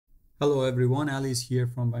Hello everyone, Ali is here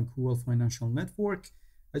from Vancouver Financial Network.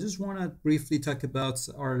 I just want to briefly talk about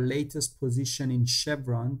our latest position in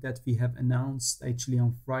Chevron that we have announced actually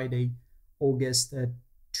on Friday, August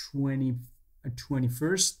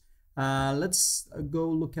 21st. Let's go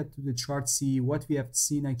look at the chart, see what we have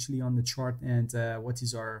seen actually on the chart and what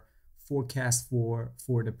is our forecast for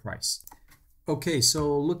the price. Okay,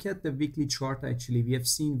 so look at the weekly chart. Actually, we have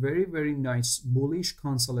seen very nice bullish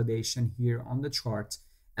consolidation here on the chart.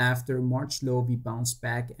 After March low, we bounce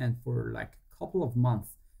back, and for like a couple of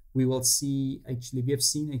months we will see actually we have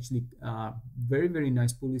seen actually very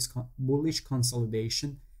nice bullish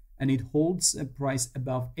consolidation, and it holds a price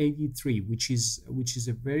above 83, which is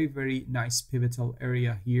a very nice pivotal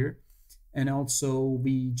area here. And also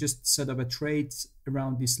we just set up a trade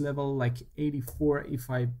around this level like 84, if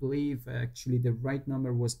I believe actually the right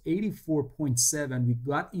number was 84.7. We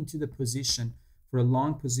got into the position for a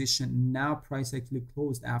long position. Now price actually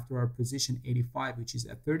closed after our position 85, which is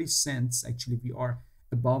at 30 cents. Actually we are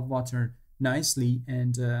above water nicely,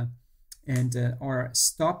 and our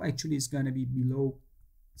stop actually is going to be below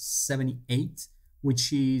 78,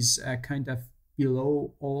 which is kind of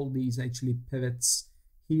below all these actually pivots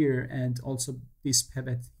here, and also this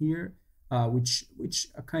pivot here, which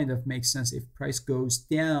kind of makes sense. If price goes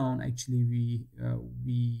down, actually we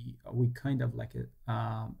kind of like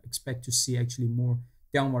expect to see actually more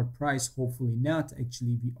downward price. Hopefully not.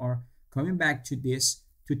 Actually we are coming back to this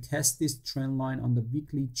to test this trend line on the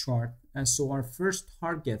weekly chart, and so our first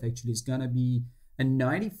target actually is gonna be a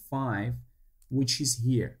 95, which is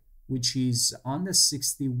here, which is on the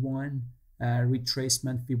 61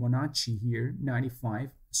 retracement Fibonacci here,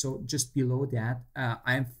 95. So just below that,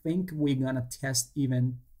 I think we're gonna test,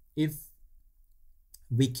 even if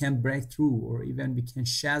we can break through, or even we can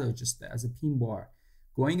shadow just as a pin bar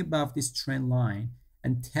going above this trend line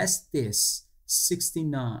and test this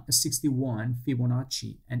 61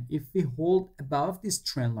 Fibonacci. And if we hold above this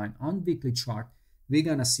trend line on weekly chart, we're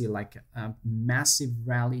gonna see like a massive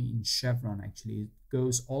rally in Chevron. Actually, it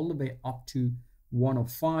goes all the way up to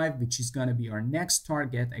 105, which is gonna be our next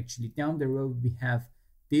target. Actually, down the road we have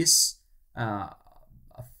this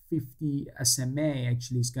 50 SMA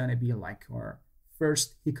actually is gonna be like our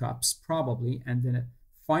first hiccups probably, and then a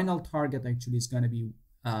final target actually is gonna be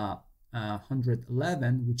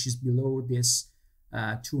 111, which is below this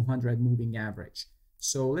 200 moving average.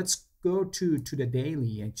 So let's go to the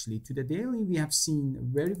daily. Actually, to the daily, we have seen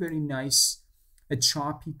very nice a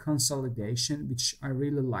choppy consolidation, which I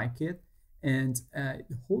really like it, and it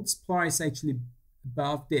holds price actually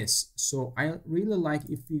above this. So I really like,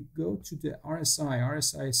 if we go to the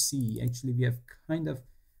RSI-C, actually we have kind of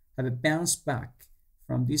have a bounce back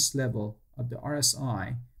from this level of the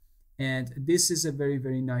RSI, and this is a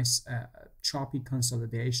very nice choppy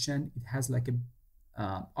consolidation. It has like a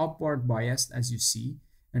upward bias, as you see,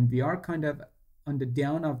 and we are kind of on the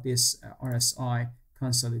down of this RSI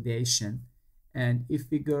consolidation. And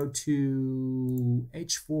if we go to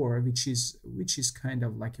H4, which is kind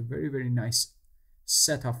of like a very nice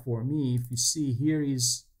setup for me, if you see here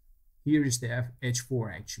is the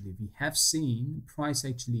H4. Actually we have seen price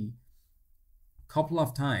actually a couple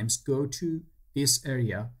of times go to this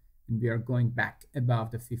area, and we are going back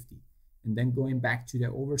above the 50, and then going back to the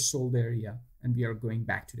oversold area, and we are going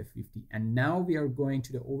back to the 50, and now we are going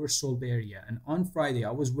to the oversold area. And on Friday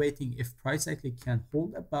I was waiting, if price actually can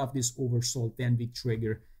hold above this oversold, then we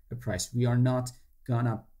trigger the price. We are not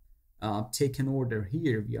gonna take an order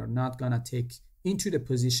here. We are not gonna take into the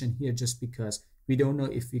position here just because we don't know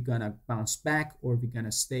if we're gonna bounce back or we're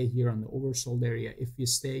gonna stay here on the oversold area. If we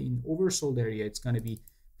stay in oversold area, it's gonna be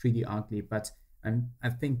pretty ugly, but I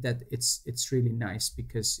think that it's really nice,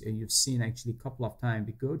 because you've seen actually a couple of times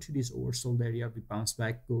we go to this oversold area, we bounce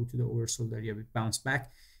back, go to the oversold area, we bounce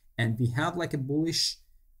back, and we have like a bullish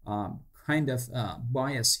kind of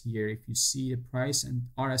bias here. If you see the price and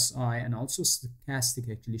RSI and also stochastic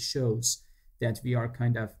actually shows that we are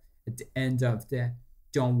kind of at the end of the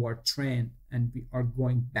downward trend, and we are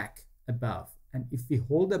going back above. And if we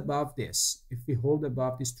hold above this,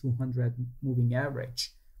 200 moving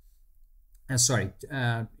average,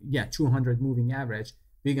 200 moving average,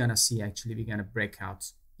 we're gonna see actually we're gonna break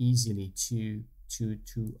out easily to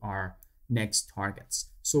our next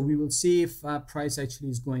targets. So we will see if price actually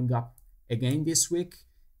is going up again this week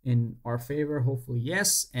in our favor. Hopefully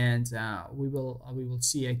yes, and we will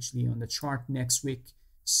see actually on the chart next week.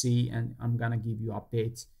 See, and I'm gonna give you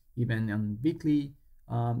updates even on weekly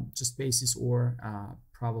just basis, or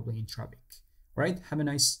probably intra-week. All right, have a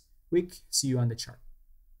nice week. See you on the chart.